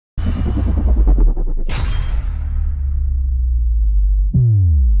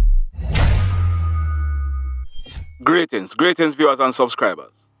Greetings viewers and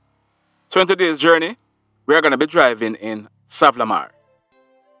subscribers. So in today's journey, we are going to be driving in Savlamar.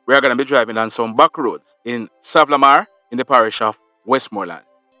 We are going to be driving on some back roads in Savlamar in the parish of Westmoreland.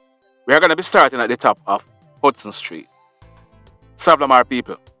 We are going to be starting at the top of Hudson Street. Savlamar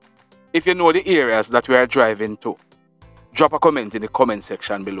people, if you know the areas that we are driving to, drop a comment in the comment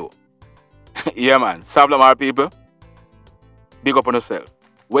section below. Yeah man, Savlamar people, big up on yourself.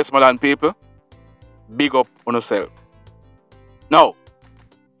 Westmoreland people, big up on yourself. Now,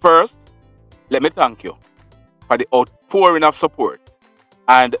 first, let me thank you for the outpouring of support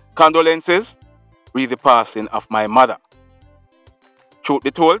and condolences with the passing of my mother. Truth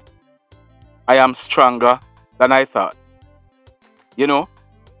be told, I am stronger than I thought. You know,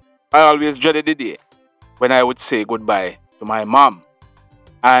 I always dreaded the day when I would say goodbye to my mom.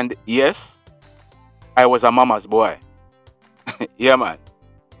 And yes, I was a mama's boy. Yeah man,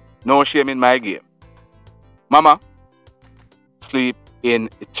 no shame in my game. Mama, sleep in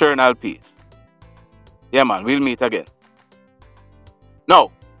eternal peace. Yeah man, we'll meet again.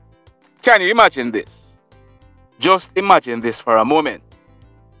 Now, can you imagine this? Just imagine this for a moment.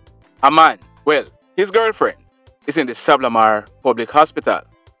 A man, well, his girlfriend is in the Savlamar Public Hospital.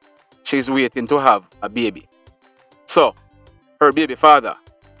 She's waiting to have a baby. So, her baby father,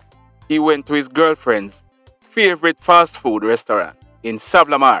 he went to his girlfriend's favorite fast food restaurant in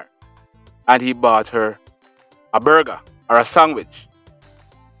Savlamar and he bought her a burger or a sandwich.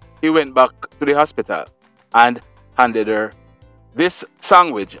 He went back to the hospital and handed her this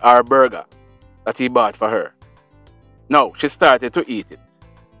sandwich or burger that he bought for her. Now, she started to eat it.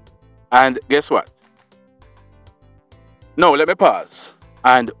 And guess what? Now, let me pause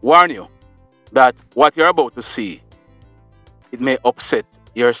and warn you that what you're about to see, it may upset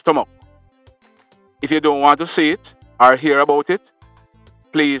your stomach. If you don't want to see it or hear about it,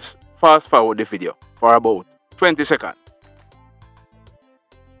 please fast forward the video for about 20 seconds.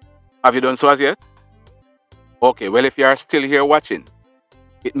 Have you done so as yet? Okay, well if you are still here watching,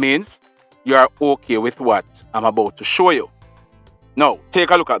 it means you are okay with what I'm about to show you. Now,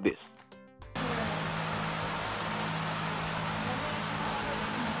 take a look at this.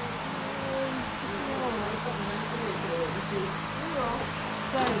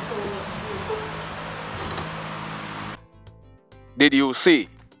 Did you see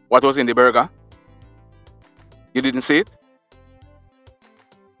what was in the burger? You didn't see it?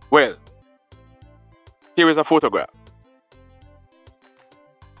 Well, here is a photograph.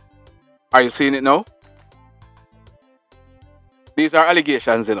 Are you seeing it now? These are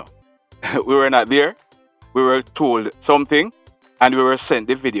allegations, you know. We were not there. We were told something and we were sent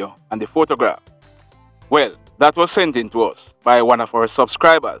the video and the photograph. Well, that was sent in to us by one of our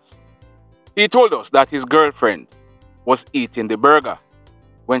subscribers. He told us that his girlfriend was eating the burger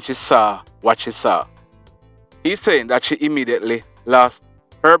when she saw what she saw. He's saying that she immediately lost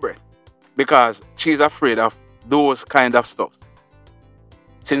her breath because she's afraid of those kind of stuff.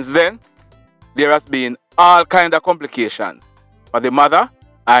 Since then, there has been all kind of complications for the mother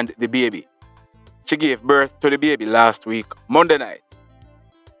and the baby. She gave birth to the baby last week, Monday night.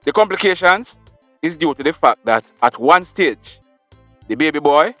 The complications is due to the fact that at one stage, the baby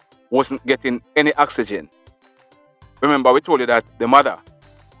boy wasn't getting any oxygen. Remember, we told you that the mother,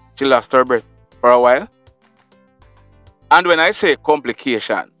 she lost her breath for a while. And when I say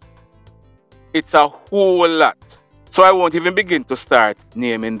complications, it's a whole lot. So I won't even begin to start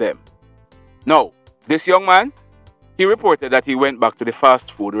naming them. Now, this young man, he reported that he went back to the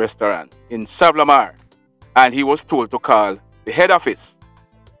fast food restaurant in Savlamar and he was told to call the head office.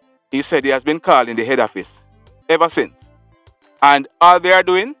 He said he has been calling the head office ever since. And all they are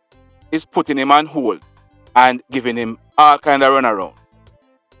doing is putting him on hold and giving him all kind of runaround.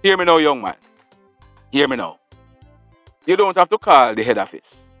 Hear me now, young man. Hear me now. You don't have to call the head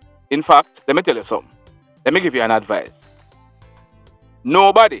office. In fact, let me tell you something. Let me give you an advice.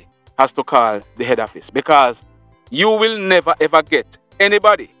 Nobody has to call the head office because you will never ever get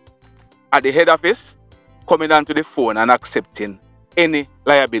anybody at the head office coming onto the phone and accepting any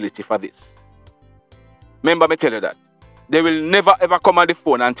liability for this. Remember me tell you that. They will never ever come on the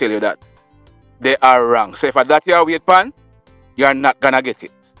phone and tell you that they are wrong. So if at that you wait pan, you are not gonna get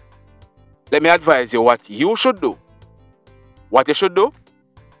it. Let me advise you what you should do. What you should do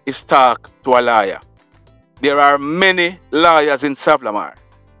is talk to a lawyer. There are many lawyers in Savlamar.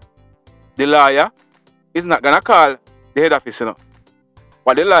 The lawyer is not gonna call the head office, you know.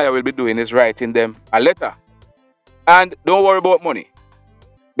 What the lawyer will be doing is writing them a letter. And don't worry about money.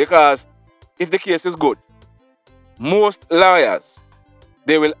 Because if the case is good, most lawyers,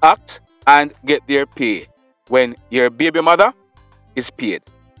 they will act and get their pay when your baby mother is paid.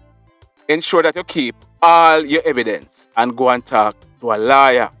 Ensure that you keep all your evidence and go and talk to a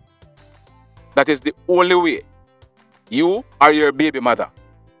lawyer. That is the only way you or your baby mother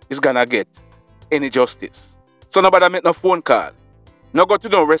is gonna get any justice. So nobody make no phone call. No go to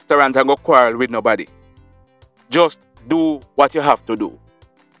no restaurant and go quarrel with nobody. Just do what you have to do.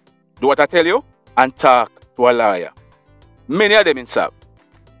 Do what I tell you and talk to a lawyer. Many of them in SAP.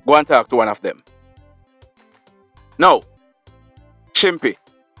 Go and talk to one of them. Now, Shimpy,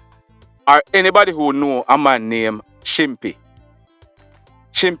 or anybody who know a man named Shimpy.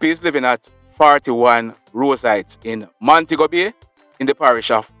 Shimpy is living at 41 Rose Heights in Montego Bay in the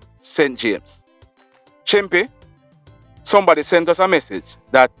parish of St. James. Shimpy, somebody sent us a message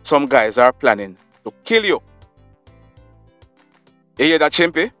that some guys are planning to kill you. You hear that,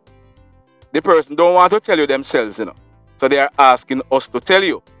 Shimpy? The person don't want to tell you themselves, So they are asking us to tell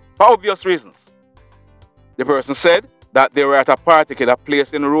you for obvious reasons. The person said that they were at a particular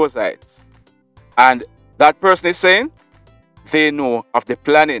place in Rose Heights. And that person is saying they know of the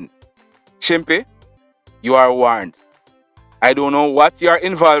planning. Shimpy, you are warned. I don't know what you are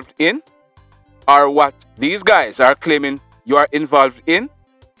involved in or what these guys are claiming you are involved in,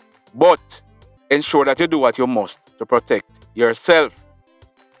 but ensure that you do what you must to protect yourself.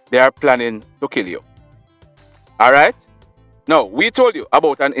 They are planning to kill you. Alright? Now, we told you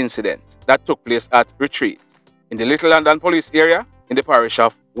about an incident that took place at Retreat in the Little London police area in the parish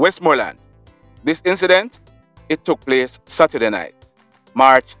of Westmoreland. This incident, it took place Saturday night,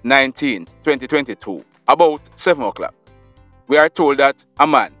 March 19, 2022, about 7 o'clock. We are told that a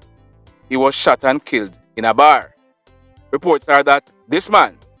man, he was shot and killed in a bar. Reports are that this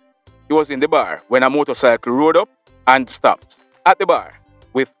man, he was in the bar when a motorcycle rode up and stopped at the bar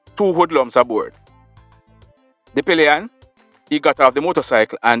with 2 hoodlums aboard. The pillion, he got off the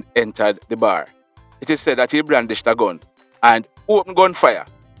motorcycle and entered the bar. It is said that he brandished a gun and opened gunfire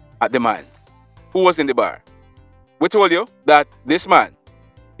at the man who was in the bar. We told you that this man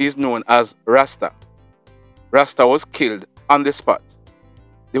is known as Rasta. Rasta was killed on the spot.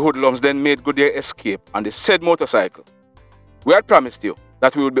 The hoodlums then made good their escape on the said motorcycle. We had promised you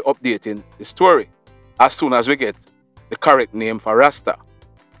that we would be updating the story as soon as we get the correct name for Rasta.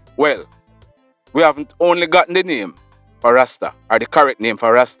 Well, we haven't only gotten the name for Rasta, or the correct name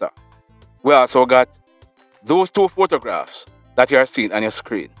for Rasta. We also got those 2 photographs that you are seeing on your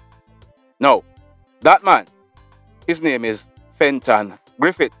screen. Now, that man, his name is Fenton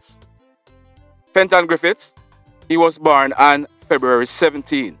Griffiths. Fenton Griffiths, he was born on February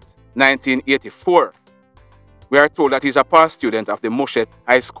 17, 1984. We are told that he's a past student of the Mushet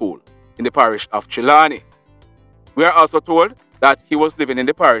High School in the parish of Trelawney. We are also told that he was living in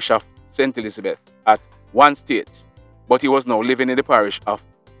the parish of St. Elizabeth at one stage, but he was now living in the parish of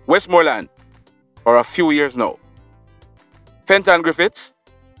Westmoreland for a few years now. Fenton Griffiths,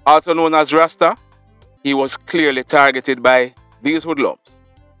 also known as Rasta, he was clearly targeted by these hoodlums.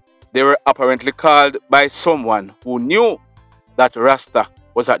 They were apparently called by someone who knew that Rasta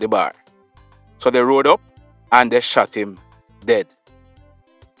was at the bar. So they rode up and they shot him dead.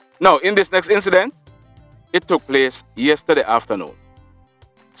 Now, in this next incident, it took place yesterday afternoon.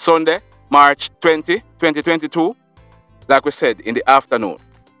 Sunday, March 20, 2022, like we said, in the afternoon.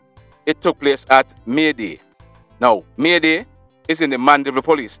 It took place at Mobay. Now, Mobay is in the Mandeville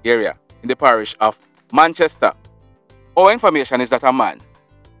police area in the parish of Manchester. Our information is that a man,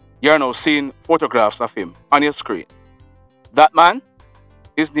 you are now seeing photographs of him on your screen. That man,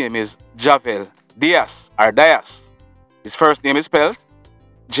 his name is Javel Dias, or Dias. His first name is spelled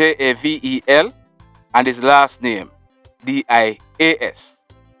Javel, and his last name Dias.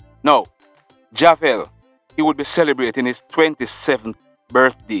 Now, Javel, he would be celebrating his 27th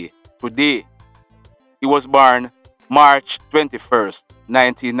birthday today. He was born March 21st,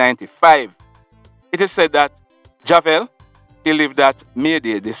 1995. It is said that Javel, he lived at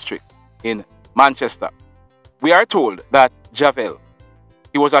Mobay district in Manchester. We are told that Javel,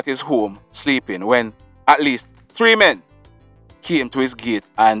 he was at his home sleeping when at least 3 men came to his gate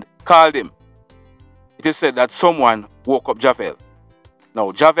and called him. It is said that someone woke up Javel.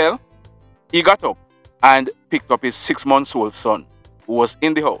 Now, Javel, he got up and picked up his 6-month-old son who was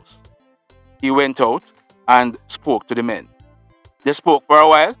in the house. He went out and spoke to the men. They spoke for a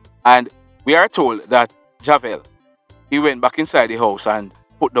while, and we are told that Javel, he went back inside the house and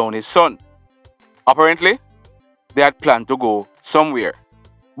put down his son. Apparently, they had planned to go somewhere.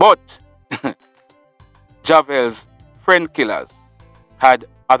 But Javel's friend killers had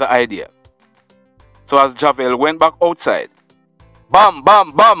other ideas. So as Javel went back outside, bam,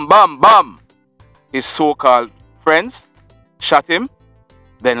 bam, bam, bam, bam, his so-called friends shot him,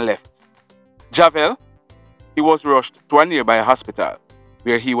 then left. Javel, he was rushed to a nearby hospital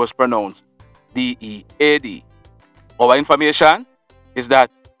where he was pronounced DEAD. Our information is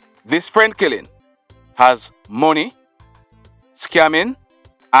that this friend killing has money, scamming,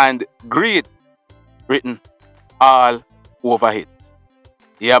 and greed written all over it.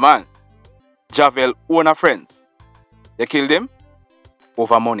 Yeah, man. Javel own a friend. They killed him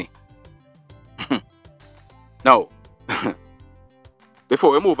over money. Now,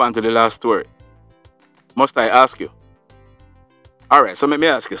 before we move on to the last story, must I ask you? Alright, so let me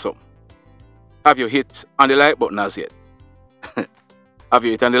ask you something. Have you hit on the like button as yet? Have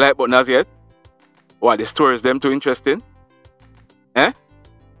you hit on the like button as yet? What, the stories them too interesting? Eh?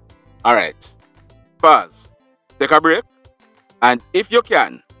 Alright. Pause. Take a break. And if you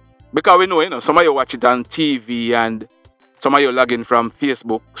can, because we know, some of you watch it on TV and some of you log in from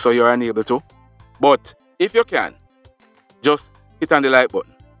Facebook, so you're unable to. But if you can, just hit on the like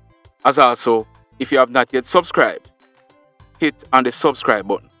button. As also, if you have not yet subscribed, hit on the subscribe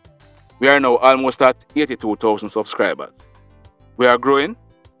button. We are now almost at 82,000 subscribers. We are growing,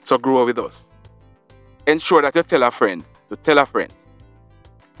 so grow with us. Ensure that you tell a friend to tell a friend.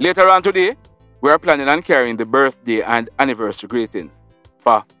 Later on today, we are planning on carrying the birthday and anniversary greetings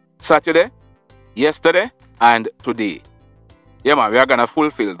for Saturday, yesterday, and today. Yeah, man, we are going to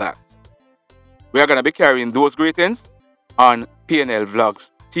fulfill that. We are going to be carrying those greetings on PNL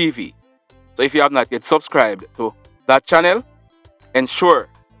Vlogs TV. So if you have not yet subscribed to that channel, ensure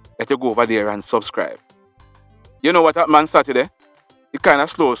that you go over there and subscribe. You know what happened on Saturday? It kind of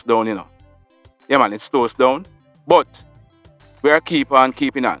slows down, Yeah, man, it slows down. But we are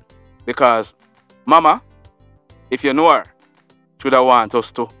keeping on. Because Mama, if you know her, she would have want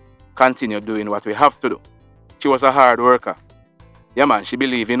us to continue doing what we have to do. She was a hard worker. Yeah, man, she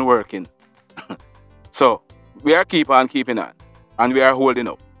believed in working. So, we are keeping on. And we are holding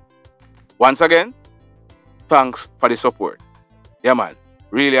up. Once again, thanks for the support. Yeah, man,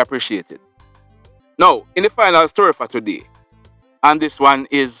 really appreciate it. Now, in the final story for today, and this one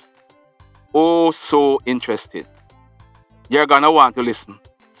is oh so interesting. You're gonna want to listen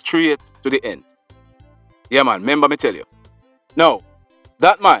straight to the end. Yeah, man, remember me tell you. Now,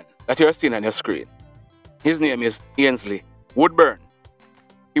 that man that you're seeing on your screen, his name is Ainsley Woodburn.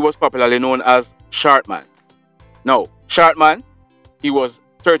 He was popularly known as SHORTMAN. Now, SHORTMAN, he was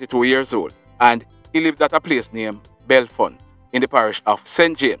 32 years old and he lived at a place named Belfont in the parish of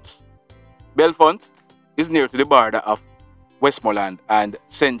St. James. Belfont is near to the border of Westmoreland and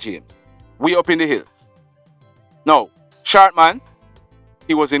St. James, way up in the hills. Now, SHORTMAN,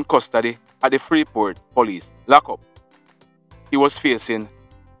 he was in custody at the Freeport police lockup. He was facing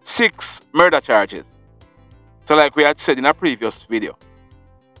 6 murder charges. So like we had said in a previous video,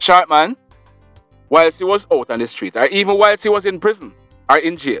 SHORTMAN, whilst he was out on the street, or even whilst he was in prison or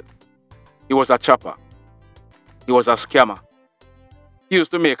in jail, he was a chopper. He was a scammer. He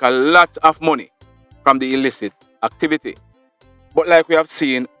used to make a lot of money from the illicit activity. But like we have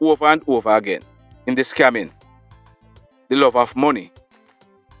seen over and over again in the scamming, the love of money,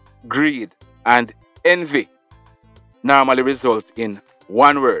 greed, and envy normally result in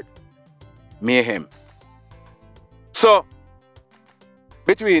one word: mayhem. So,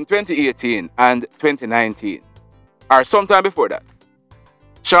 between 2018 and 2019, or sometime before that,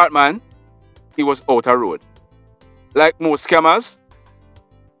 SHORTMAN, he was out a road. Like most scammers,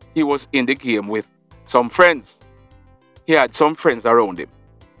 he was in the game with some friends. He had some friends around him.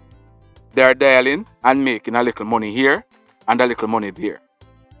 They are dialing and making a little money here and a little money there.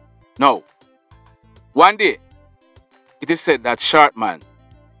 Now, one day, it is said that SHORTMAN,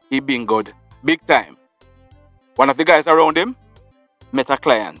 he bingoed big time. One of the guys around him met a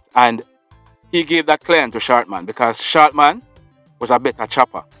client and he gave that client to SHORTMAN because SHORTMAN was a better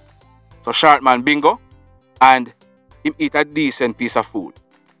chopper. So SHORTMAN bingo and he eat a decent piece of food.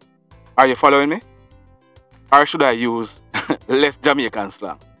 Are you following me? Or should I use less Jamaican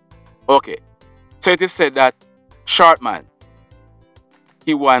slang? Okay. So it is said that SHORTMAN,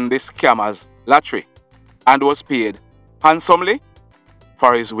 he won the scammer's lottery and was paid handsomely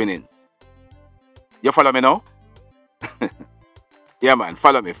for his winnings. You follow me now? Yeah, man,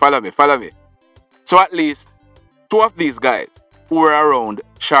 follow me. So at least 2 of these guys who were around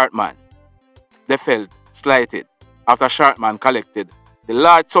SHORTMAN, they felt slighted after SHORTMAN collected the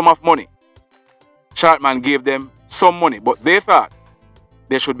large sum of money. SHORTMAN gave them some money, but they thought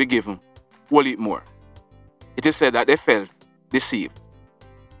they should be given a whole heap more. It is said that they felt deceived,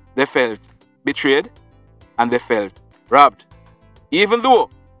 they felt betrayed, and they felt robbed, even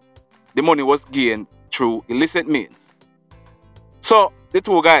though the money was gained through illicit means. So the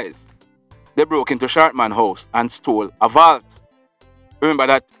 2 guys, they broke into SHORTMAN house and stole a vault. Remember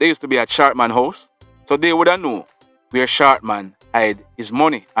that they used to be at SHORTMAN house, so they would have known where SHORTMAN hid his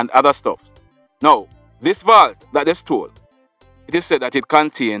money and other stuff. Now, this vault that they stole, it is said that it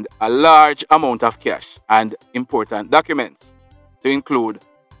contained a large amount of cash and important documents, to include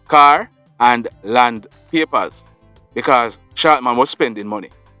car and land papers, because Shortman was spending money.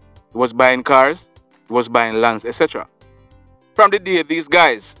 He was buying cars, he was buying lands, etc. From the day these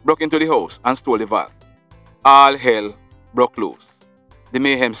guys broke into the house and stole the vault, all hell broke loose. The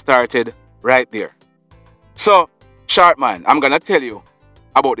mayhem started right there. So, Shortman, I'm gonna tell you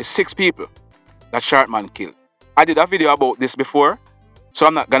about the 6 people that Shortman killed. I did a video about this before, so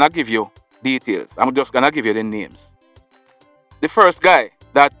I'm not gonna give you details. I'm just gonna give you the names. The first guy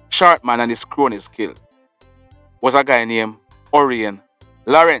that Shortman and his cronies killed was a guy named Orion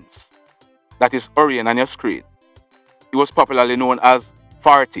Lawrence. That is Orion on your screen. He was popularly known as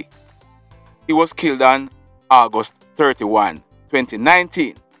 40. He was killed on August 31,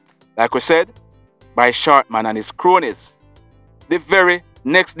 2019. Like we said, by Shortman and his cronies. The very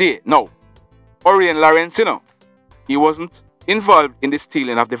next day. Now, Orion Lawrence, he wasn't involved in the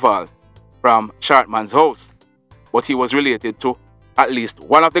stealing of the vault from Shortman's house, but he was related to at least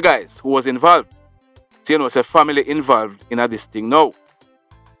one of the guys who was involved. So it's a family involved in this thing now.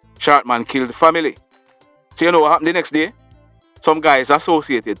 Shortman killed family. So what happened the next day? Some guys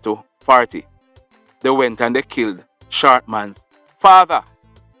associated to 40. They went and they killed Shortman's father.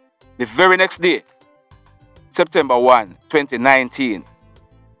 The very next day, September 1, 2019.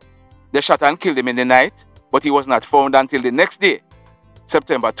 They shot and killed him in the night, but he was not found until the next day,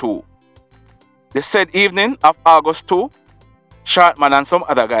 September 2. The said evening of August 2, Shortman and some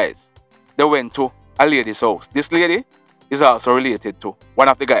other guys, they went to a lady's house. This lady is also related to one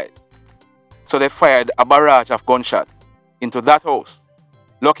of the guys. So they fired a barrage of gunshots into that house.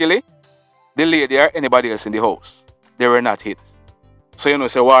 Luckily, the lady or anybody else in the house, they were not hit. So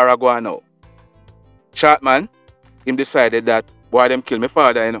it's a war going now. Shortman, him decided that, boy, them kill my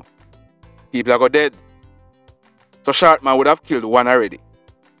father, People are go dead. So Shortman would have killed one already.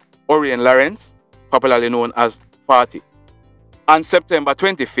 Orion Lawrence, popularly known as 40. On September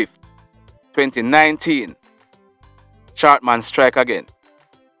 25th, 2019, Shortman strike again.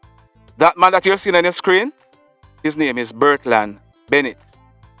 That man that you're seeing on your screen, his name is Bertland Bennett.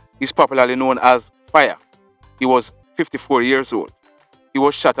 He's popularly known as Fire. He was 54 years old. He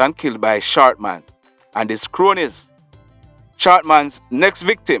was shot and killed by Shortman and his cronies. Shortman's next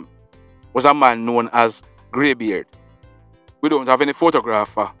victim was a man known as Greybeard. We don't have any photograph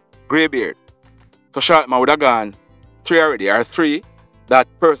for Greybeard. So Shortman would have gone 3 already, or 3 that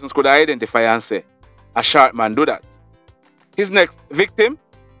persons could identify and say, a Shortman do that. His next victim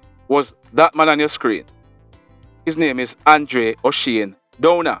was that man on your screen. His name is Andre O'Shane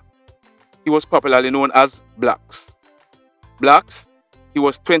Downer. He was popularly known as Blacks. Blacks, he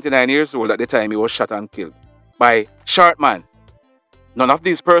was 29 years old at the time he was shot and killed by Shortman. None of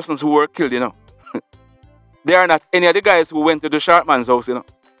these persons who were killed, they are not any of the guys who went to the Shortman's house,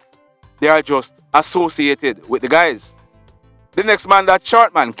 They are just associated with the guys. The next man that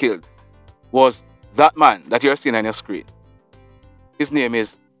Shortman killed was that man that you're seeing on your screen. His name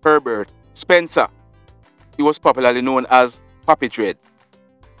is Herbert Spencer. He was popularly known as Papi Dread.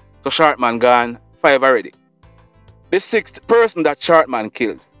 So Shortman gone 5 already. The 6th person that Shortman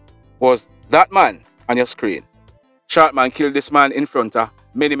killed was that man on your screen. Shortman killed this man in front of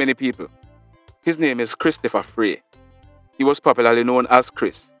many, many people. His name is Christopher Frey. He was popularly known as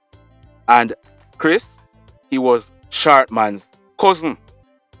Chris. And Chris, he was Shortman's cousin.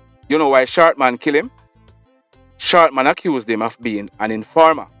 You know why Shortman killed him? Shortman accused him of being an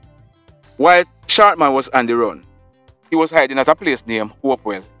informer. While Shortman was on the run, he was hiding at a place named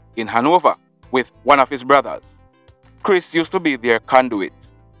Hopewell in Hanover with one of his brothers. Chris used to be their conduit.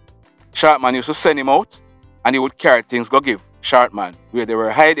 Shortman used to send him out, and he would carry things go give Shortman where they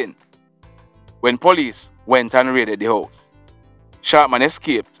were hiding. When police went and raided the house, Shortman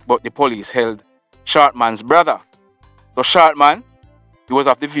escaped, but the police held Shortman's brother. So Shortman, he was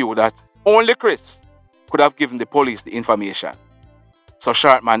of the view that only Chris could have given the police the information. So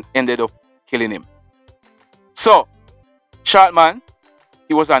Shortman ended up killing him. So, Shortman,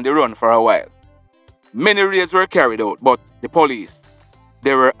 he was on the run for a while. Many raids were carried out, but the police,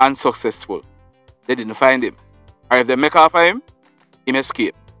 they were unsuccessful. They didn't find him. Or if they make off of him, he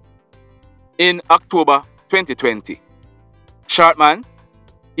escaped. In October 2020, Shortman,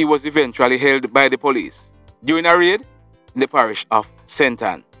 he was eventually held by the police during a raid in the parish of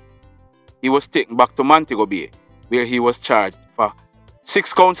Fenton. He was taken back to Montego Bay, where he was charged for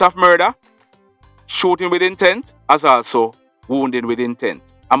 6 counts of murder, shooting with intent, as also wounding with intent,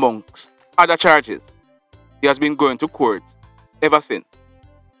 amongst other charges. He has been going to court ever since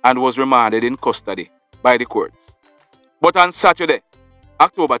and was remanded in custody by the courts. But on Saturday,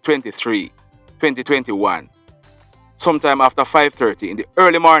 October 23, 2021. Sometime after 5:30 in the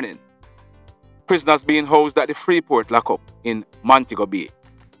early morning, prisoners being housed at the Freeport lockup in Montego Bay.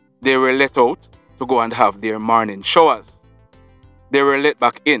 They were let out to go and have their morning showers. They were let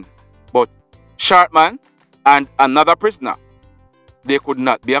back in, but SHORTMAN and another prisoner, they could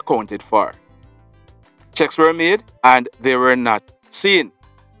not be accounted for. Checks were made and they were not seen.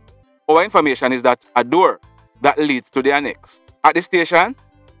 Our information is that a door that leads to the annex at the station,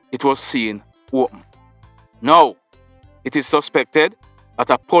 it was seen open. Now, it is suspected that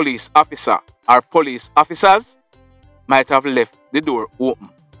a police officer or police officers might have left the door open,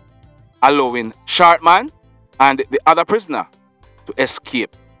 allowing SHORTMAN and the other prisoner to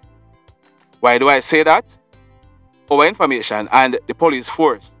escape. Why do I say that? Our information and the police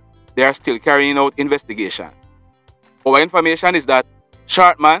force, they are still carrying out investigation. Our information is that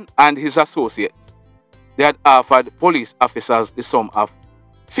SHORTMAN and his associates, they had offered police officers the sum of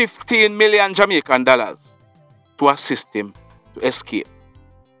 15 million Jamaican dollars to assist him to escape.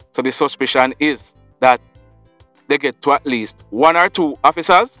 So the suspicion is that they get to at least one or two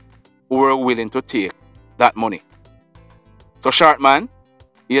officers who were willing to take that money. So SHORTMAN,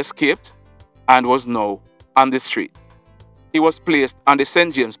 he escaped and was now on the street. He was placed on the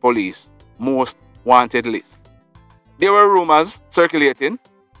St. James Police Most Wanted list. There were rumors circulating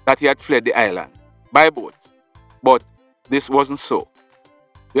that he had fled the island by boat, but this wasn't so.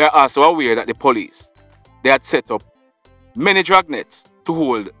 We are also aware that the police, they had set up many dragnets to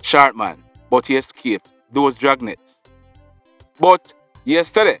hold SHORTMAN, but he escaped those dragnets. But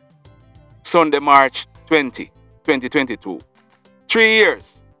yesterday, Sunday, March 20, 2022, 3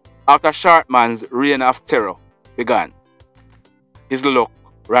 years after SHORTMAN's reign of terror began, his luck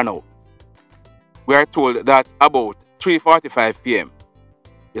ran out. We are told that about 3:45 p.m.,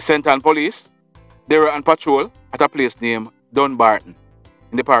 the Fenton police, they were on patrol at a place named Dunbarton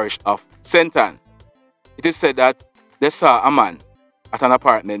in the parish of Fenton. It is said that they saw a man at an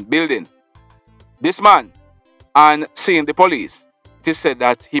apartment building. This man, on seeing the police, it is said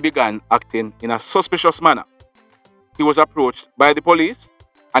that he began acting in a suspicious manner. He was approached by the police,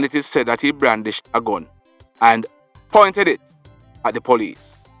 and it is said that he brandished a gun and pointed it at the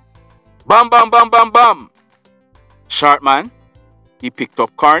police. Bam, bam, bam, bam, bam! SHORTMAN, he picked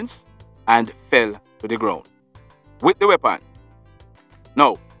up corns and fell to the ground with the weapon.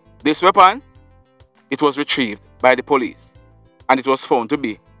 Now, this weapon, it was retrieved by the police, and it was found to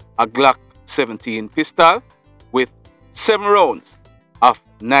be a Glock 17 pistol with 7 rounds of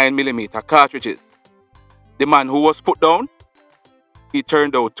 9mm cartridges. The man who was put down, he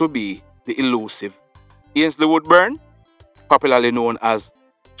turned out to be the elusive Ainsley Woodburn, popularly known as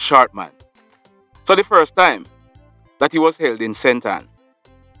SHORTMAN. So the first time that he was held in Fenton,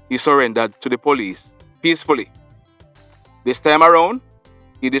 he surrendered to the police peacefully. This time around,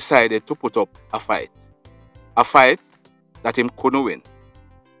 he decided to put up a fight that him couldn't win.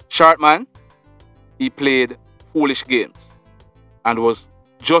 SHORTMAN, he played foolish games and was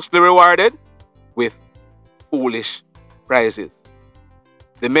justly rewarded with foolish prizes.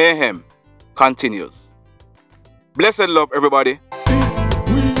 The mayhem continues. Blessed love, everybody. If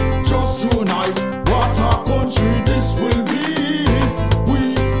we just unite, what a country this will be. If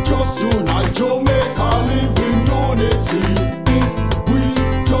we just unite, Jamaica live in unity. If we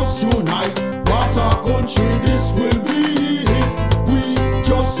just unite, what a country this will be. If we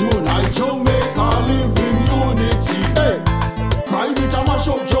just unite, Jamaica live in unity. Hey, crime it a mash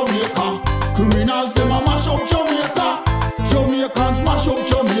up Jamaica. Criminals them a mash up Jamaica. Jamaicans mash up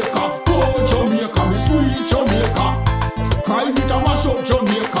Jamaica. Oh Jamaica, me sweet Jamaica. Crime it a mash up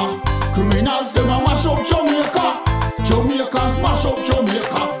Jamaica. Criminals them a mash up Jamaica. Jamaicans mash up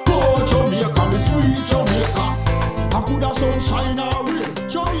Jamaica. Oh Jamaica, me sweet Jamaica. I coulda sunshine or